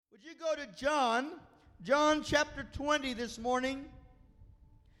Would you go to John chapter 20 this morning?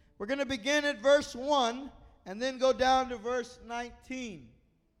 We're going to begin at verse 1 and then go down to verse 19.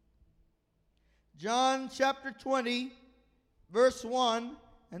 John chapter 20, verse 1,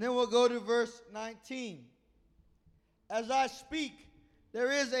 and then we'll go to verse 19. As I speak,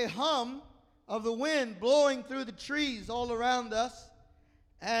 there is a hum of the wind blowing through the trees all around us,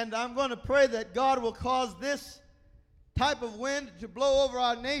 and I'm going to pray that God will cause this type of wind to blow over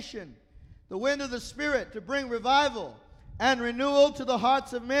our nation, the wind of the Spirit, to bring revival and renewal to the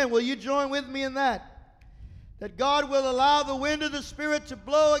hearts of men. Will you join with me in that? That God will allow the wind of the Spirit to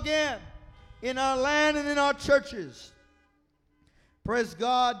blow again in our land and in our churches. Praise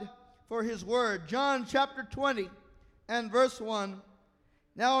God for His word. John chapter 20 and verse 1.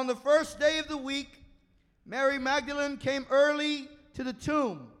 Now on the first day of the week, Mary Magdalene came early to the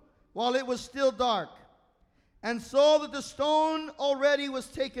tomb while it was still dark, and saw that the stone already was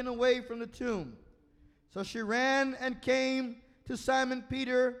taken away from the tomb. So she ran and came to Simon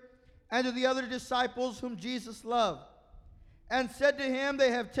Peter and to the other disciples whom Jesus loved, and said to him,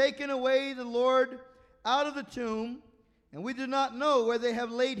 They have taken away the Lord out of the tomb, and we do not know where they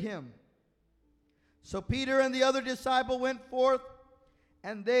have laid him. So Peter and the other disciple went forth,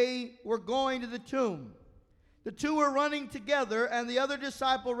 and they were going to the tomb. The two were running together, and the other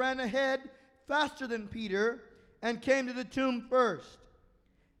disciple ran ahead faster than Peter, and came to the tomb first.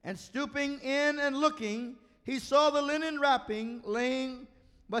 And stooping in and looking, he saw the linen wrapping laying,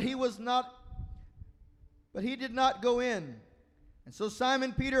 but he did not go in. And so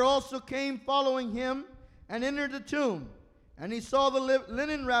Simon Peter also came following him, and entered the tomb. And he saw the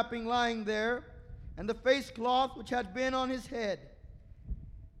linen wrapping lying there, and the face cloth which had been on his head,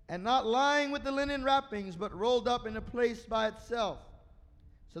 and not lying with the linen wrappings, but rolled up in a place by itself.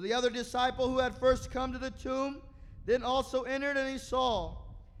 So the other disciple who had first come to the tomb then also entered, and he saw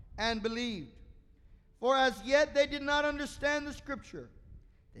and believed. For as yet they did not understand the scripture,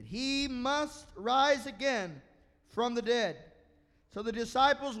 that he must rise again from the dead. So the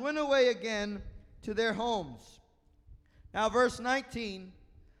disciples went away again to their homes. Now verse 19.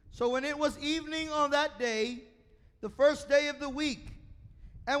 So when it was evening on that day, the first day of the week,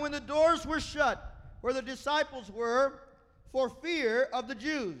 and when the doors were shut where the disciples were, for fear of the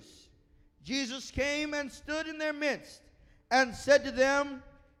Jews, Jesus came and stood in their midst, and said to them,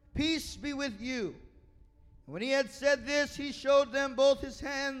 Peace be with you. And when he had said this, he showed them both his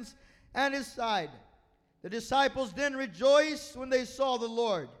hands and his side. The disciples then rejoiced when they saw the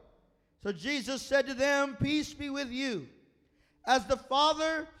Lord. So Jesus said to them, Peace be with you. As the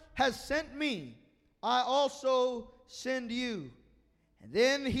Father has sent me, I also send you. And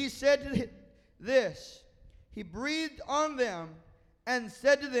then he said this. He breathed on them and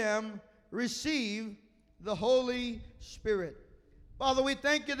said to them, Receive the Holy Spirit. Father, we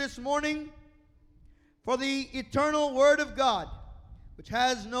thank you this morning for the eternal Word of God, which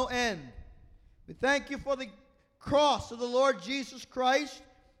has no end. We thank you for the cross of the Lord Jesus Christ,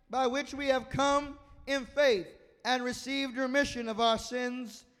 by which we have come in faith and received remission of our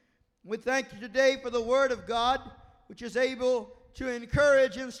sins. We thank you today for the Word of God, which is able to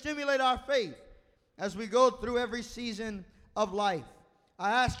encourage and stimulate our faith as we go through every season of life. I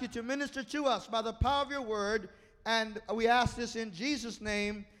ask you to minister to us by the power of your word, and we ask this in Jesus'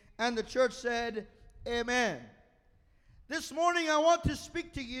 name. And the church said, Amen. This morning I want to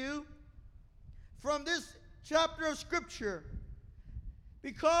speak to you from this chapter of Scripture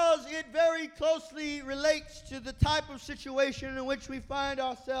because it very closely relates to the type of situation in which we find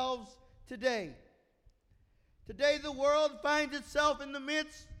ourselves today. Today the world finds itself in the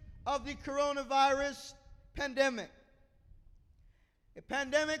midst of the coronavirus pandemic. A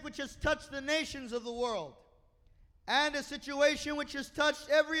pandemic which has touched the nations of the world, and a situation which has touched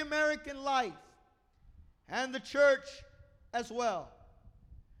every American life, and the church as well.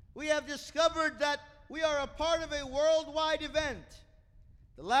 We have discovered that we are a part of a worldwide event.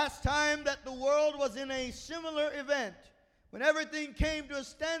 The last time that the world was in a similar event, when everything came to a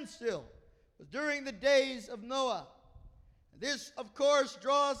standstill, was during the days of Noah. This, of course,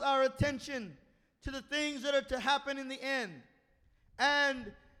 draws our attention to the things that are to happen in the end,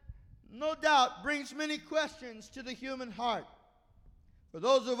 and no doubt brings many questions to the human heart. For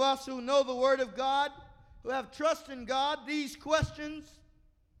those of us who know the Word of God, who have trust in God, these questions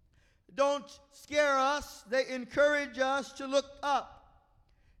don't scare us. They encourage us to look up.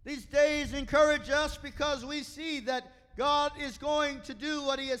 These days encourage us because we see that God is going to do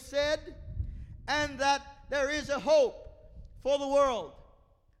what He has said, and that there is a hope for the world.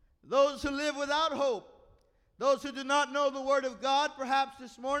 Those who live without hope, those who do not know the Word of God, perhaps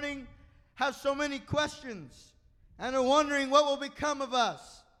this morning have so many questions and are wondering what will become of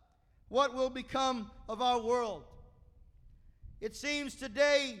us. what will become of our world? It seems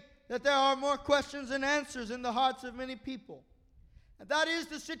today that there are more questions than answers in the hearts of many people. And that is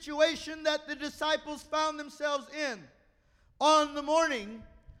the situation that the disciples found themselves in on the morning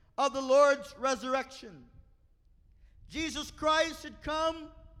of the Lord's resurrection. Jesus Christ had come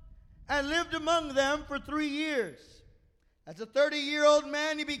and lived among them for 3 years. As a 30-year-old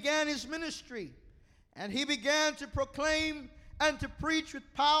man, he began his ministry, and he began to proclaim and to preach with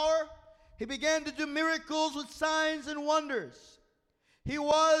power. He began to do miracles with signs and wonders. He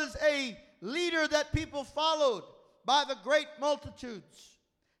was a leader that people followed by the great multitudes.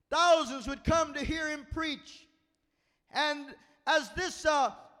 Thousands would come to hear him preach. And as this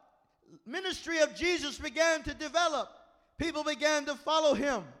ministry of Jesus began to develop, people began to follow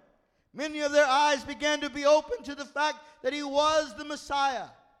him. Many of their eyes began to be open to the fact that he was the Messiah,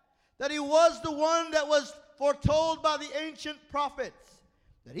 that he was the one that was foretold by the ancient prophets,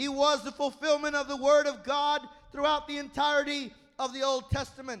 that he was the fulfillment of the Word of God throughout the entirety of the Old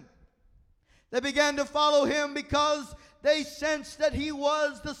Testament. They began to follow him because they sensed that he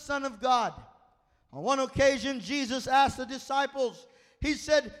was the Son of God. On one occasion, Jesus asked the disciples, he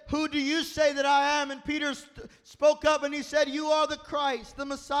said, "Who do you say that I am?" And Peter spoke up and he said, "You are the Christ, the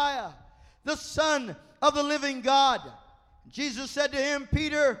Messiah, the Son of the living God." Jesus said to him,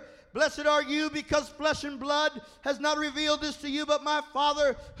 "Peter, blessed are you, because flesh and blood has not revealed this to you, but my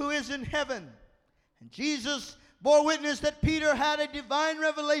Father who is in heaven." And Jesus bore witness that Peter had a divine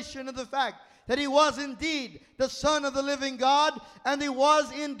revelation of the fact that he was indeed the Son of the living God, and he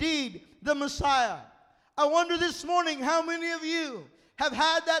was indeed the Messiah. I wonder this morning, how many of you have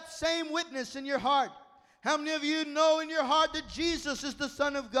had that same witness in your heart? How many of you know in your heart that Jesus is the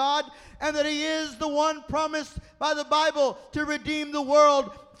Son of God, and that he is the one promised by the Bible to redeem the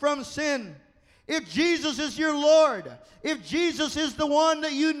world from sin? If Jesus is your Lord, if Jesus is the one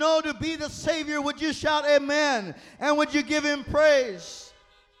that you know to be the Savior, would you shout amen? And would you give him praise?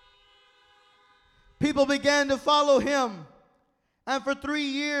 People began to follow him. And for 3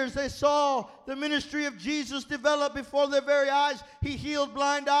 years, they saw the ministry of Jesus develop before their very eyes. He healed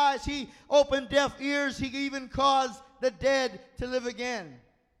blind eyes. He opened deaf ears. He even caused the dead to live again.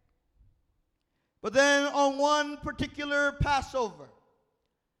 But then on one particular Passover,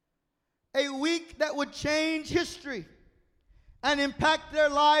 a week that would change history and impact their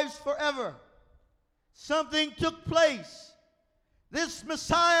lives forever, something took place. This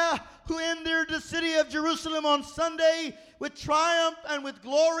Messiah who entered the city of Jerusalem on Sunday with triumph and with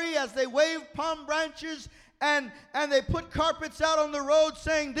glory, as they waved palm branches and they put carpets out on the road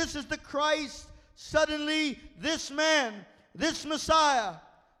saying, "This is the Christ." Suddenly, this man, this Messiah,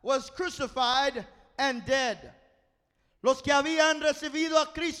 was crucified and dead. Los que habían recibido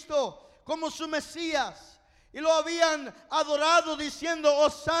a Cristo como su Mesías y lo habían adorado diciendo,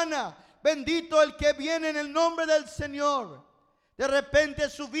 "Hosana, bendito el que viene en el nombre del Señor." De repente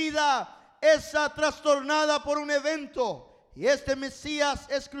su vida es trastornada por un evento, y este Mesías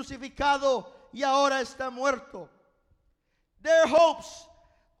es crucificado y ahora está muerto. Their hopes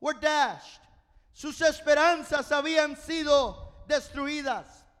were dashed. Sus esperanzas habían sido destruidas.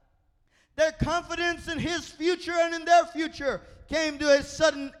 Their confidence in his future and in their future came to a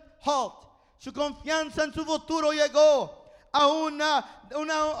sudden halt. Su confianza en su futuro llegó a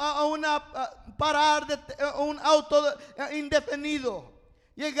parar de un auto indefinido.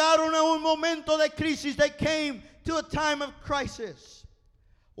 Llegaron a un momento de crisis. They came to a time of crisis.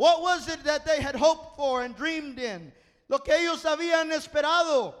 What was it that they had hoped for and dreamed in? Lo que ellos habían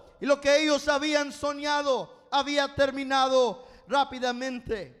esperado y lo que ellos habían soñado había terminado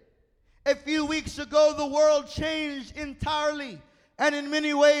rápidamente. A few weeks ago, the world changed entirely, and in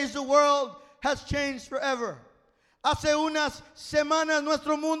many ways the world has changed forever. Hace unas semanas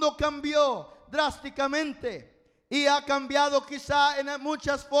nuestro mundo cambió drásticamente y ha cambiado quizá en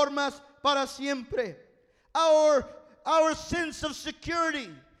muchas formas para siempre. Our sense of security,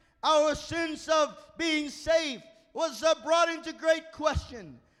 our sense of being safe was brought into great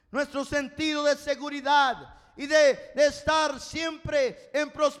question. Nuestro sentido de seguridad y de estar siempre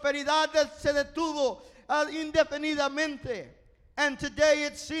en prosperidad se detuvo indefinidamente. And today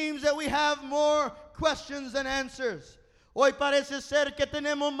it seems that we have more questions than answers. Hoy parece ser que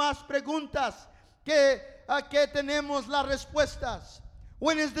tenemos más preguntas que tenemos las respuestas.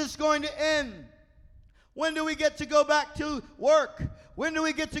 When is this going to end? When do we get to go back to work? When do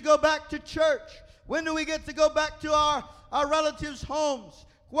we get to go back to church? When do we get to go back to our relatives' homes?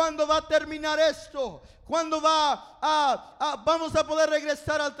 ¿Cuándo va a terminar esto? ¿Cuándo vamos a poder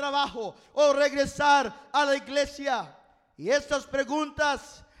regresar al trabajo o regresar a la iglesia? Y estas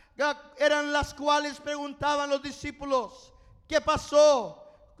preguntas eran las cuales preguntaban los discípulos. ¿Qué pasó?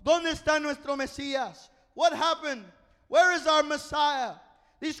 ¿Dónde está nuestro Mesías? What happened? Where is our Messiah?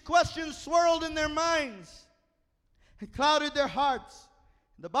 These questions swirled in their minds and clouded their hearts.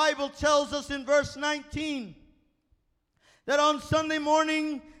 The Bible tells us in verse 19 that on Sunday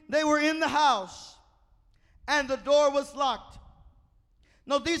morning they were in the house and the door was locked.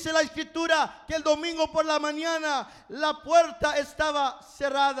 Nos dice la Escritura que el domingo por la mañana la puerta estaba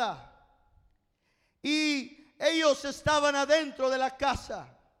cerrada y ellos estaban adentro de la casa.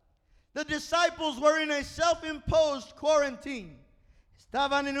 The disciples were in a self-imposed quarantine.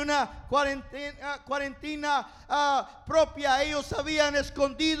 Estaban en una cuarentena propia. Ellos habían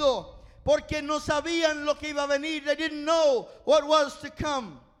escondido porque no sabían lo que iba a venir. They didn't know what was to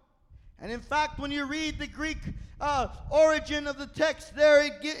come. And in fact, when you read the Greek origin of the text there,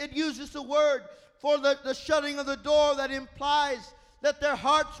 it uses a word for the shutting of the door that implies that their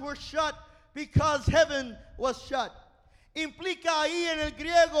hearts were shut because heaven was shut. Implica ahí en el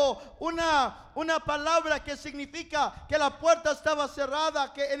griego una palabra que significa que la puerta estaba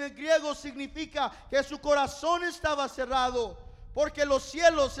cerrada, que en el griego significa que su corazón estaba cerrado, porque los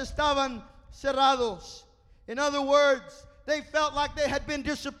cielos estaban cerrados. In other words, they felt like they had been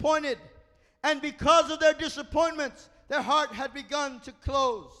disappointed, and because of their disappointments, their heart had begun to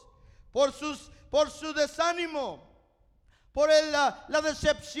close. Por su desánimo, por la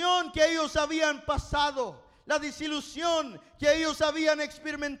decepción que ellos habían pasado, la desilusión que ellos habían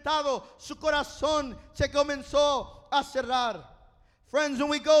experimentado, su corazón se comenzó a cerrar. Friends, when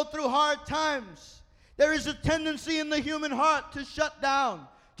we go through hard times, there is a tendency in the human heart to shut down,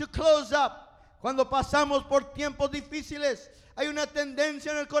 to close up. Cuando pasamos por tiempos difíciles, hay una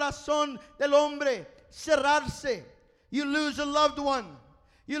tendencia en el corazón del hombre, cerrarse. You lose a loved one,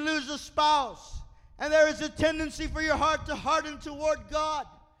 you lose a spouse, and there is a tendency for your heart to harden toward God.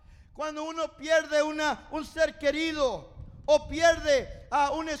 Cuando uno pierde un ser querido o pierde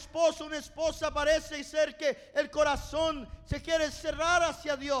a un esposo, una esposa, parece ser que el corazón se quiere cerrar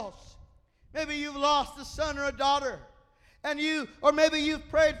hacia Dios. Maybe you've lost a son or a daughter, or maybe you've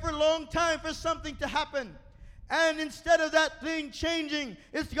prayed for a long time for something to happen, and instead of that thing changing,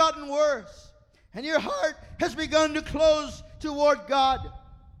 it's gotten worse, and your heart has begun to close toward God.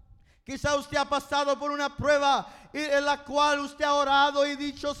 Quizá usted ha pasado por una prueba en la cual usted ha orado y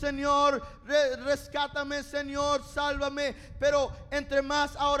dicho, Señor, rescátame, Señor, sálvame. Pero entre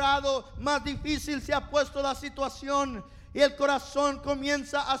más ha orado, más difícil se ha puesto la situación y el corazón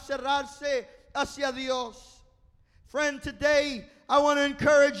comienza a cerrarse hacia Dios. Friend, today I want to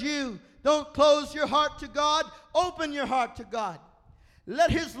encourage you. Don't close your heart to God. Open your heart to God.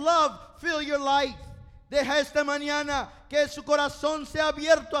 Let His love fill your life. Deja esta mañana que su corazón sea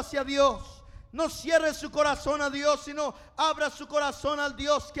abierto hacia Dios. No cierre su corazón a Dios, sino abra su corazón al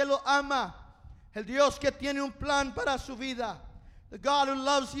Dios que lo ama. El Dios que tiene un plan para su vida. The God who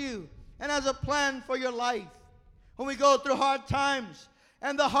loves you and has a plan for your life. When we go through hard times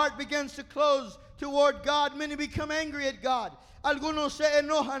and the heart begins to close toward God, many become angry at God. Algunos se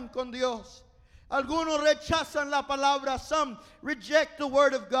enojan con Dios. Algunos rechazan la palabra. Some reject the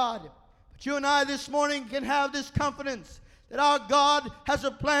word of God. But you and I this morning can have this confidence that our God has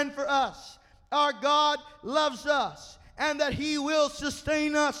a plan for us. Our God loves us, and that He will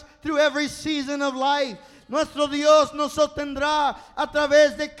sustain us through every season of life. Nuestro Dios nos sostendrá a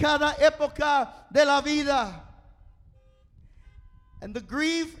través de cada época de la vida. And the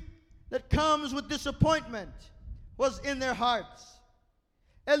grief that comes with disappointment was in their hearts.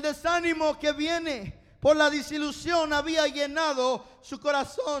 El desánimo que viene por la desilusión había llenado su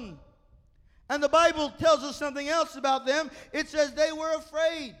corazón. And the Bible tells us something else about them. It says they were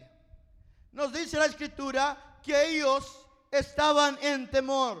afraid. Nos dice la Escritura que ellos estaban en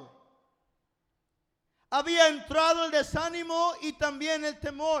temor. Había entrado el desánimo y también el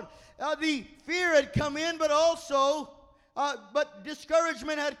temor. The fear had come in, but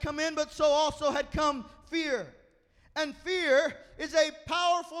discouragement had come in, but so also had come fear. And fear is a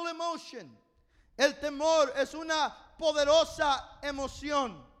powerful emotion. El temor es una poderosa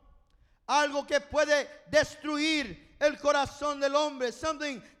emoción. Algo que puede destruir el corazón del hombre.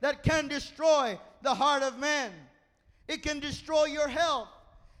 Something that can destroy the heart of man. It can destroy your health.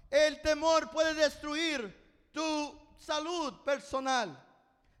 El temor puede destruir tu salud personal.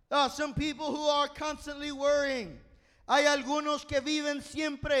 There are some people who are constantly worrying. Hay algunos que viven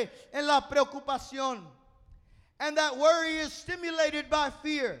siempre en la preocupación. And that worry is stimulated by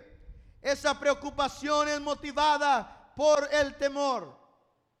fear. Esa preocupación es motivada por el temor.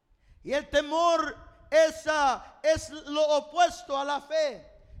 Y el temor es lo opuesto a la fe.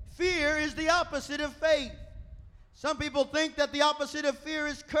 Fear is the opposite of faith. Some people think that the opposite of fear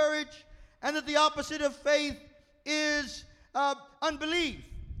is courage, and that the opposite of faith is unbelief.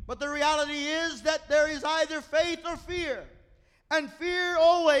 But the reality is that there is either faith or fear. And fear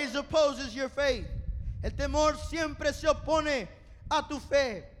always opposes your faith. El temor siempre se opone a tu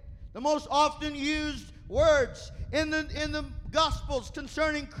fe. The most often used words in the Gospels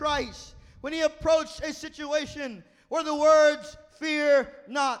concerning Christ, when he approached a situation, were the words, fear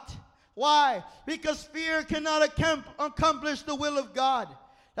not. Why? Because fear cannot accomplish the will of God.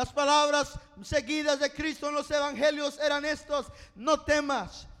 Las palabras seguidas de Cristo en los evangelios eran estos: no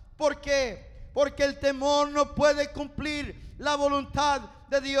temas. ¿Por qué? Porque el temor no puede cumplir la voluntad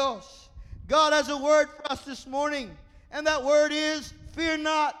de Dios. God has a word for us this morning, and that word is fear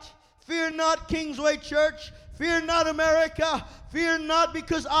not. Fear not, Kingsway Church. Fear not, America. Fear not,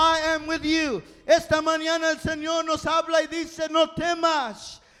 because I am with you. Esta mañana el Señor nos habla y dice, no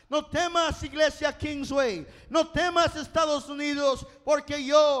temas. No temas, Iglesia Kingsway. No temas, Estados Unidos, porque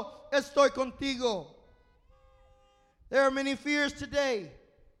yo estoy contigo. There are many fears today.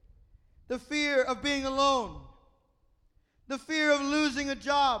 The fear of being alone. The fear of losing a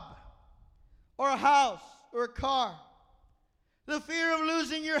job or a house or a car. The fear of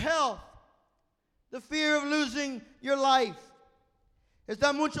losing your health. The fear of losing your life.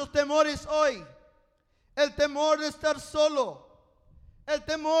 Están muchos temores hoy. El temor de estar solo. El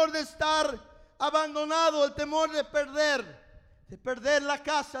temor de estar abandonado. El temor de perder la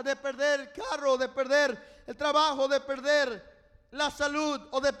casa, de perder el carro, de perder el trabajo, de perder la salud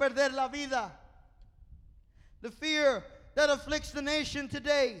o de perder la vida. The fear that afflicts the nation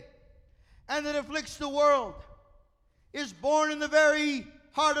today and that afflicts the world is born in the very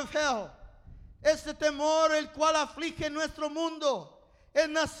heart of hell. Este temor el cual aflige nuestro mundo es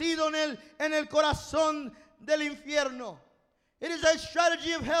nacido en el corazón del infierno. It is a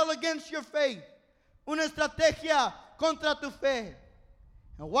strategy of hell against your faith. Una estrategia contra tu fe.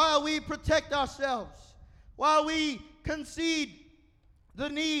 And while we protect ourselves, while we concede the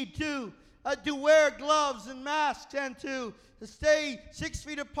need to wear gloves and masks and to stay 6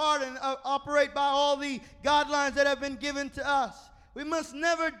 feet apart and operate by all the guidelines that have been given to us, we must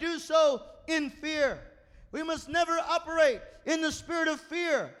never do so in fear. We must never operate in the spirit of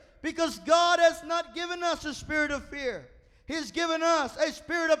fear, because God has not given us a spirit of fear. He has given us a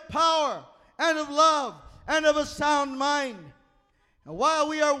spirit of power and of love and of a sound mind. And while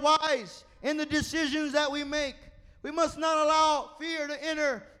we are wise in the decisions that we make, we must not allow fear to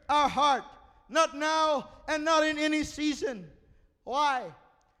enter our heart. Not now and not in any season. Why?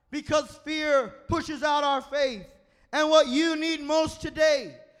 Because fear pushes out our faith. And what you need most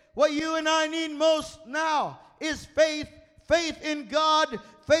today, what you and I need most now, is faith. Faith in God,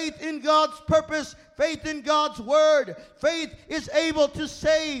 faith in God's purpose, faith in God's word. Faith is able to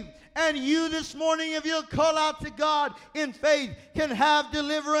save. And you this morning, if you'll call out to God in faith, can have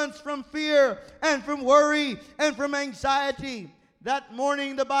deliverance from fear and from worry and from anxiety. That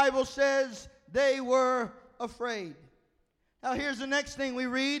morning, the Bible says, they were afraid. Now here's the next thing we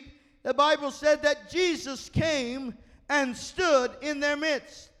read. The Bible said that Jesus came and stood in their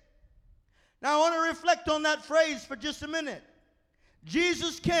midst. Now I want to reflect on that phrase for just a minute.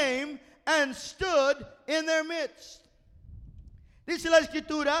 Jesus came and stood in their midst. Dice la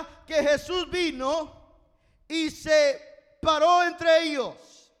Escritura que Jesús vino y se paró entre ellos.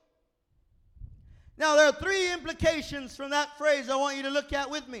 Now there are three implications from that phrase I want you to look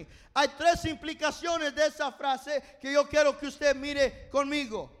at with me. Hay tres implicaciones de esa frase que yo quiero que usted mire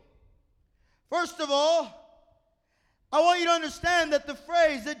conmigo. First of all, I want you to understand that the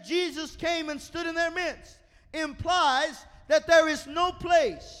phrase that Jesus came and stood in their midst implies that there is no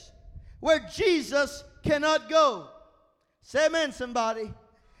place where Jesus cannot go. Say amen, somebody.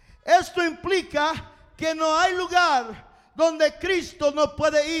 Esto implica que no hay lugar donde Cristo no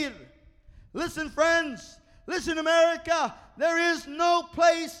puede ir. Listen, friends. Listen, America. There is no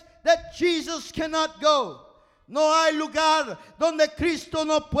place that Jesus cannot go. No hay lugar donde Cristo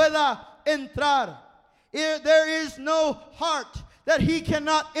no pueda entrar. There is no heart that he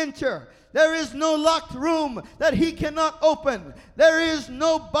cannot enter. There is no locked room that he cannot open. There is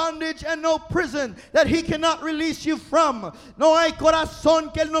no bondage and no prison that he cannot release you from. No hay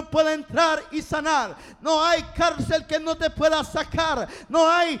corazón que él no pueda entrar y sanar. No hay cárcel que no te pueda sacar. No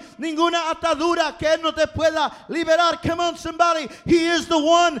hay ninguna atadura que él no te pueda liberar. Come on, somebody. He is the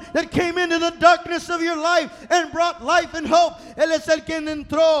one that came into the darkness of your life and brought life and hope. Él es el quien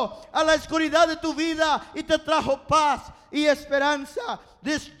entró a la oscuridad de tu vida y te trajo paz y esperanza.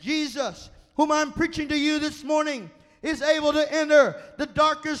 This Jesus, whom I'm preaching to you this morning, is able to enter the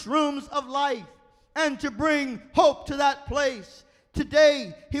darkest rooms of life and to bring hope to that place.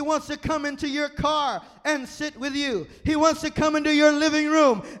 Today, He wants to come into your car and sit with you. He wants to come into your living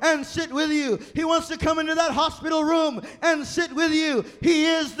room and sit with you. He wants to come into that hospital room and sit with you. He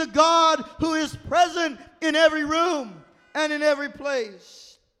is the God who is present in every room and in every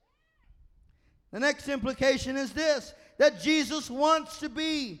place. The next implication is this, that Jesus wants to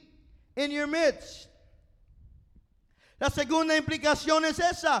be in your midst. La segunda implicación es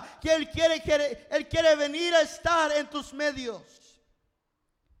esa, que Él quiere venir a estar en tus medios.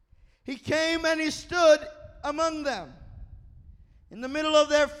 He came and He stood among them. In the middle of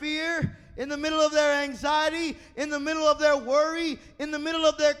their fear, in the middle of their anxiety, in the middle of their worry, in the middle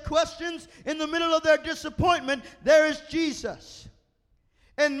of their questions, in the middle of their disappointment, there is Jesus.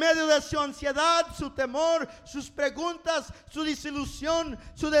 En medio de su ansiedad, su temor, sus preguntas, su desilusión,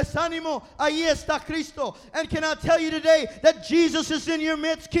 su desánimo, ahí está Cristo. And can I tell you today that Jesus is in your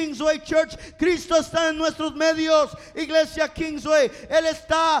midst, Kingsway Church? Cristo está en nuestros medios, Iglesia Kingsway. Él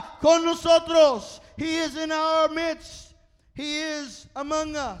está con nosotros. He is in our midst. He is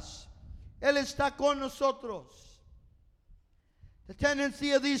among us. Él está con nosotros. The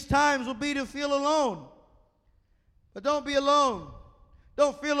tendency of these times will be to feel alone. But don't be alone.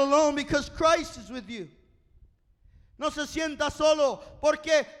 Don't feel alone because Christ is with you. No se sienta solo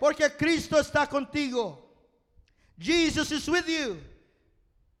porque Cristo está contigo. Jesus is with you.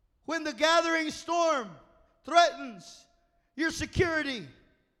 When the gathering storm threatens your security,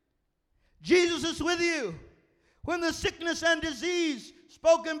 Jesus is with you. When the sickness and disease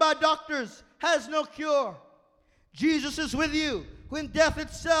spoken by doctors has no cure, Jesus is with you. When death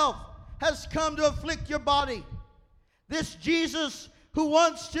itself has come to afflict your body, this Jesus who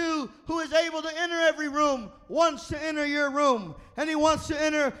is able to enter every room, wants to enter your room. And He wants to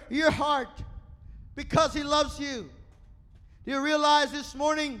enter your heart because He loves you. Do you realize this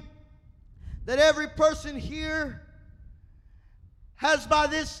morning that every person here has by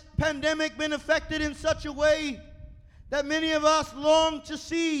this pandemic been affected in such a way that many of us long to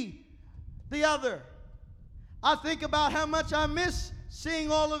see the other? I think about how much I miss seeing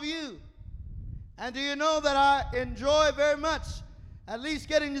all of you. And do you know that I enjoy very much at least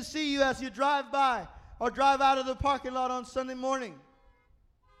getting to see you as you drive by or drive out of the parking lot on Sunday morning?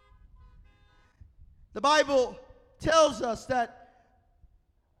 The Bible tells us that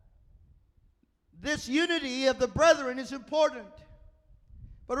this unity of the brethren is important.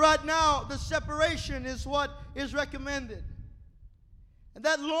 But right now, the separation is what is recommended. And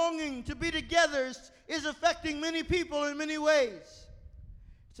that longing to be together is affecting many people in many ways.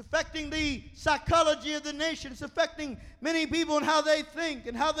 It's affecting the psychology of the nation. It's affecting many people and how they think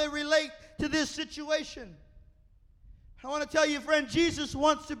and how they relate to this situation. I want to tell you, friend, Jesus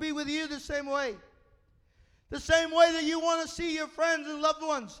wants to be with you the same way. The same way that you want to see your friends and loved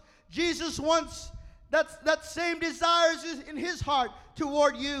ones. Jesus wants that same desires in His heart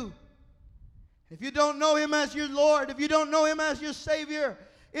toward you. If you don't know Him as your Lord, if you don't know Him as your Savior,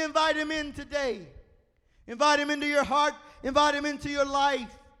 invite Him in today. Invite Him into your heart. Invite Him into your life.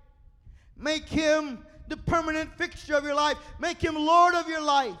 Make Him the permanent fixture of your life. Make Him Lord of your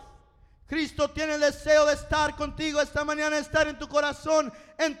life. Cristo tiene el deseo de estar contigo esta mañana, estar en tu corazón,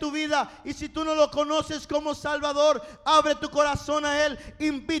 en tu vida. Y si tú no lo conoces como Salvador, abre tu corazón a Él,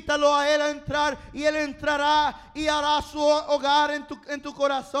 invítalo a Él a entrar y Él entrará y hará su hogar en tu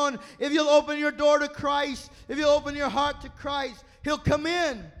corazón. If you'll open your door to Christ, if you'll open your heart to Christ, He'll come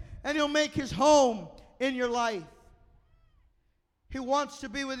in and He'll make His home in your life. He wants to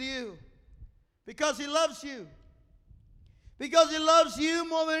be with you because He loves you. Because He loves you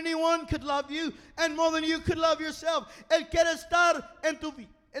more than anyone could love you and more than you could love yourself. Él quiere estar en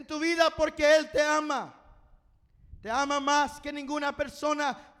tu vida porque Él te ama. Te ama más que ninguna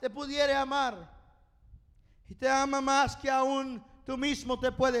persona te pudiera amar. Y te ama más que aún tú mismo te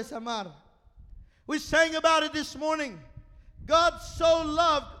puedes amar. We sang about it this morning. God so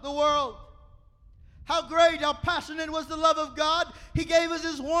loved the world. How great, how passionate was the love of God. He gave us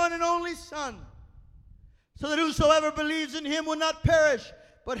His one and only Son, so that whosoever believes in Him will not perish,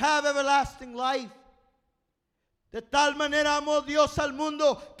 but have everlasting life. De tal manera amó Dios al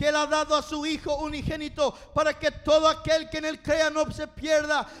mundo que Él ha dado a su Hijo unigénito para que todo aquel que en Él crea no se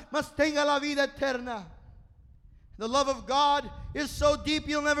pierda, mas tenga la vida eterna. The love of God is so deep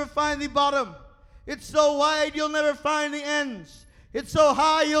you'll never find the bottom. It's so wide you'll never find the ends. It's so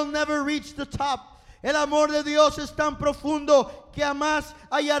high you'll never reach the top. El amor de Dios es tan profundo que jamás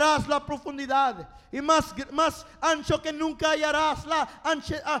hallarás la profundidad, y más ancho que nunca hallarás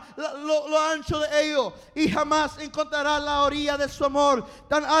lo ancho de ello, y jamás encontrarás la orilla de su amor,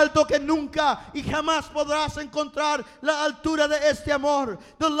 tan alto que nunca y jamás podrás encontrar la altura de este amor.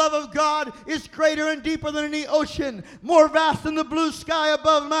 The love of God is greater and deeper than any ocean, more vast than the blue sky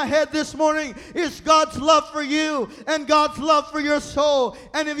above my head this morning. Is God's love for you and God's love for your soul.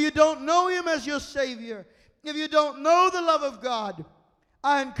 And if you don't know Him as your Savior, if you don't know the love of God,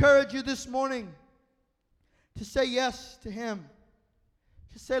 I encourage you this morning to say yes to Him.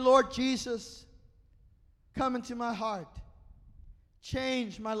 To say, Lord Jesus, come into my heart.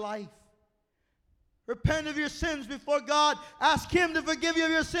 Change my life. Repent of your sins before God. Ask Him to forgive you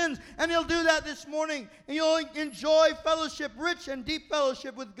of your sins. And He'll do that this morning. And you'll enjoy fellowship, rich and deep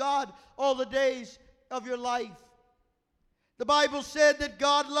fellowship with God all the days of your life. The Bible said that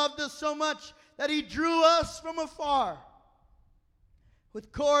God loved us so much that He drew us from afar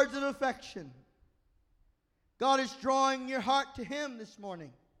with cords of affection. God is drawing your heart to Him this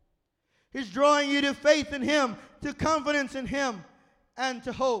morning. He's drawing you to faith in Him, to confidence in Him, and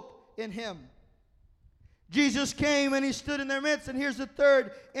to hope in Him. Jesus came and He stood in their midst. And here's the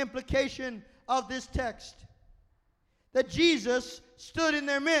third implication of this text. That Jesus stood in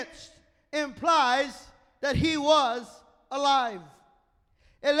their midst implies that He was alive.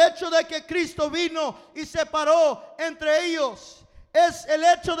 El hecho de que Cristo vino y se paró entre ellos es el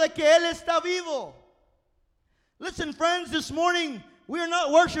hecho de que Él está vivo. Listen, friends, this morning we are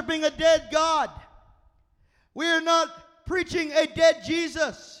not worshiping a dead God. We are not preaching a dead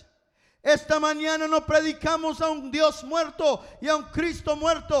Jesus. Esta mañana no predicamos a un Dios muerto y a un Cristo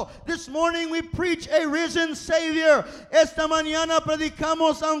muerto. This morning we preach a risen Savior. Esta mañana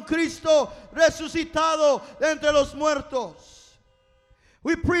predicamos a un Cristo resucitado de entre los muertos.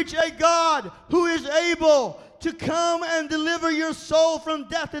 We preach a God who is able to come and deliver your soul from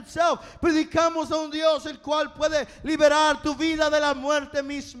death itself. Predicamos a un Dios el cual puede liberar tu vida de la muerte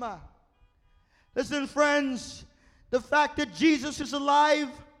misma. Listen, friends, the fact that Jesus is alive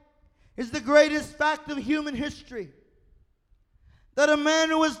is the greatest fact of human history. That a man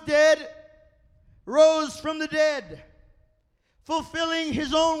who was dead rose from the dead, fulfilling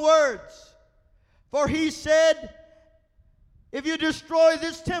His own words. For He said, if you destroy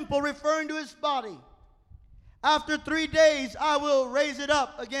this temple, referring to His body, after 3 days I will raise it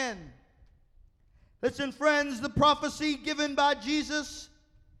up again. Listen, friends, the prophecy given by Jesus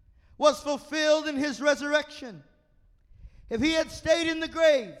was fulfilled in His resurrection. If He had stayed in the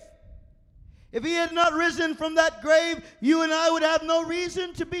grave, if He had not risen from that grave, you and I would have no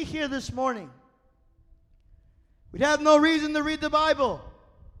reason to be here this morning. We'd have no reason to read the Bible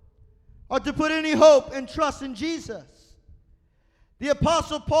or to put any hope and trust in Jesus. The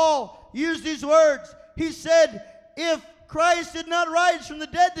Apostle Paul used these words. He said, if Christ did not rise from the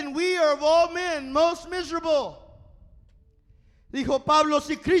dead, then we are of all men most miserable. Dijo Pablo,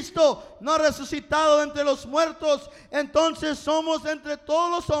 si Cristo no ha resucitado entre los muertos, entonces somos entre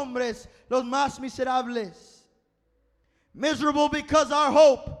todos los hombres los más miserables. Miserable because our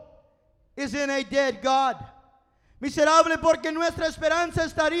hope is in a dead God. Miserable porque nuestra esperanza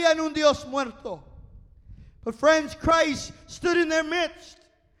estaría en un Dios muerto. But friends, Christ stood in their midst.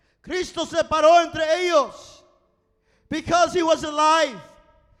 Cristo se paró entre ellos because He was alive.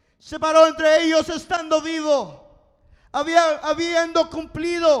 Se paró entre ellos estando vivo. Habiendo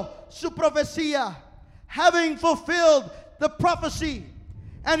cumplido su profecía, having fulfilled the prophecy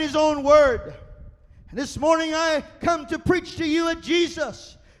and His own word. And this morning I come to preach to you a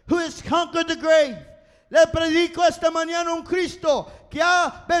Jesus who has conquered the grave. Le predico esta mañana un Cristo que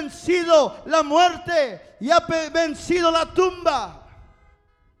ha vencido la muerte y ha vencido la tumba.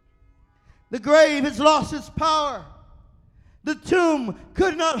 The grave has lost its power. The tomb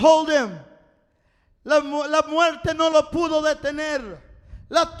could not hold Him. La muerte no lo pudo detener.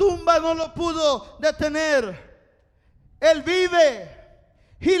 La tumba no lo pudo detener. Él vive.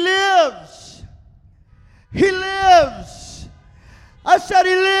 He lives. He lives. I said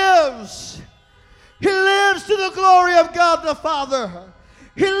He lives. He lives to the glory of God the Father.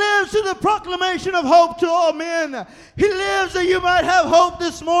 He lives to the proclamation of hope to all men. He lives that you might have hope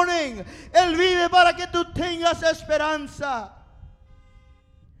this morning. Él vive para que tú tengas esperanza.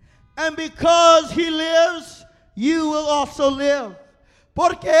 And because He lives, you will also live.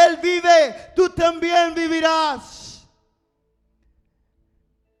 Porque Él vive, tú también vivirás.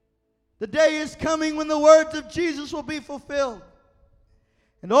 The day is coming when the words of Jesus will be fulfilled.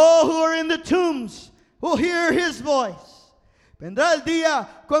 And all who are in the tombs will hear His voice. Vendrá el día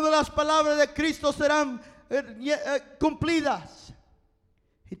cuando las palabras de Cristo serán cumplidas.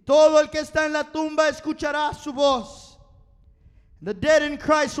 Y todo el que está en la tumba escuchará su voz. The dead in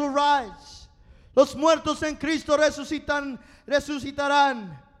Christ will rise. Los muertos en Cristo resucitarán.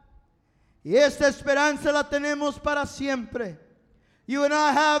 Y esta esperanza la tenemos para siempre. You and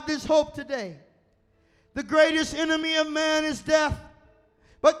I have this hope today. The greatest enemy of man is death.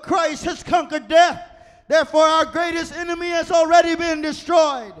 But Christ has conquered death. Therefore our greatest enemy has already been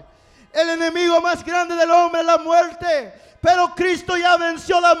destroyed. El enemigo más grande del hombre es la muerte. Pero Cristo ya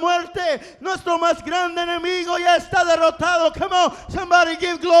venció la muerte. Nuestro más grande enemigo ya está derrotado. Come on, somebody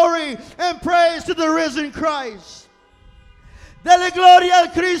give glory and praise to the risen Christ. Dele gloria al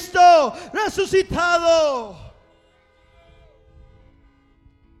Cristo resucitado.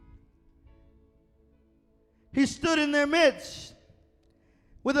 He stood in their midst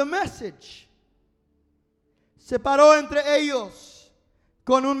with a message. Se paró entre ellos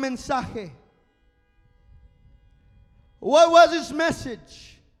con un mensaje. What was his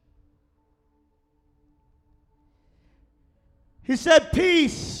message? He said,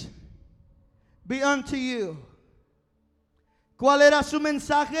 peace be unto you. ¿Cuál era su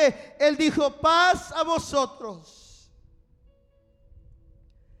mensaje? Él dijo, paz a vosotros.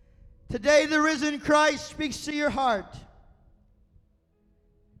 Today the risen Christ speaks to your heart.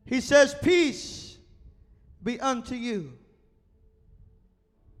 He says, peace be unto you.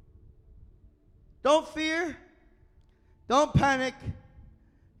 Don't fear. Don't panic.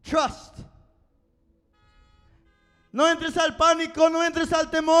 Trust. No entres al pánico, no entres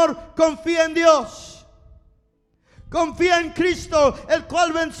al temor. Confía en Dios. Confía en Cristo, el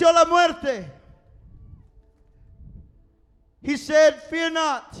cual venció la muerte. He said, fear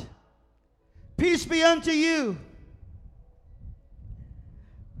not. Peace be unto you.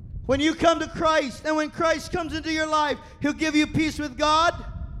 When you come to Christ, and when Christ comes into your life, He'll give you peace with God.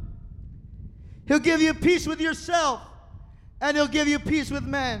 He'll give you peace with yourself. And He'll give you peace with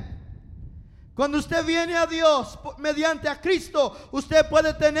man. Cuando usted viene a Dios mediante a Cristo, usted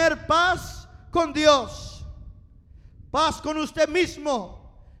puede tener paz con Dios, paz con usted mismo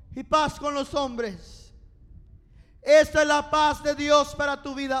y paz con los hombres. Esta es la paz de Dios para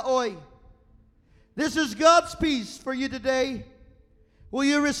tu vida hoy. This is God's peace for you today. Will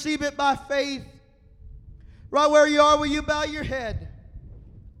you receive it by faith? Right where you are, will you bow your head?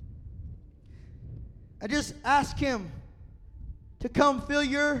 And just ask Him to come fill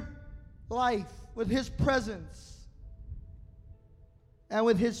your life with His presence and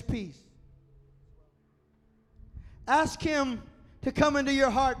with His peace. Ask Him to come into your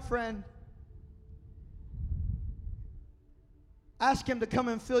heart, friend. Ask Him to come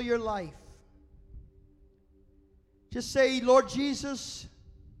and fill your life. Just say, Lord Jesus,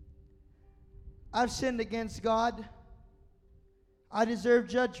 I've sinned against God. I deserve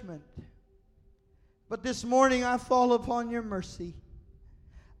judgment. But this morning I fall upon your mercy.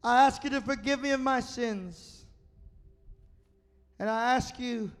 I ask you to forgive me of my sins. And I ask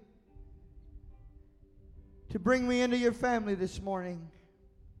you to bring me into your family this morning.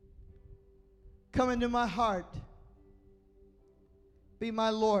 Come into my heart. Be my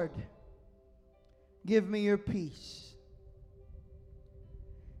Lord. Give me your peace.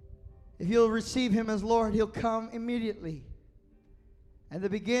 If you'll receive Him as Lord, He'll come immediately. And the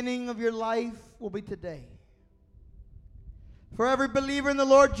beginning of your life will be today. For every believer in the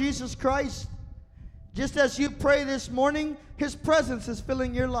Lord Jesus Christ, just as you pray this morning, His presence is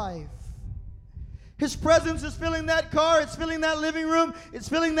filling your life. His presence is filling that car, it's filling that living room, it's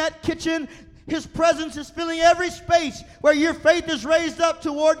filling that kitchen. His presence is filling every space where your faith is raised up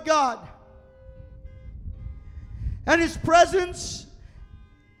toward God. And His presence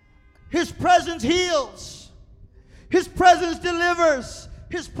heals. His presence delivers.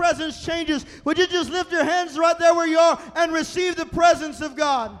 His presence changes. Would you just lift your hands right there where you are and receive the presence of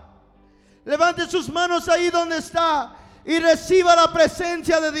God? Levante sus manos ahí donde está y reciba la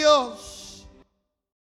presencia de Dios.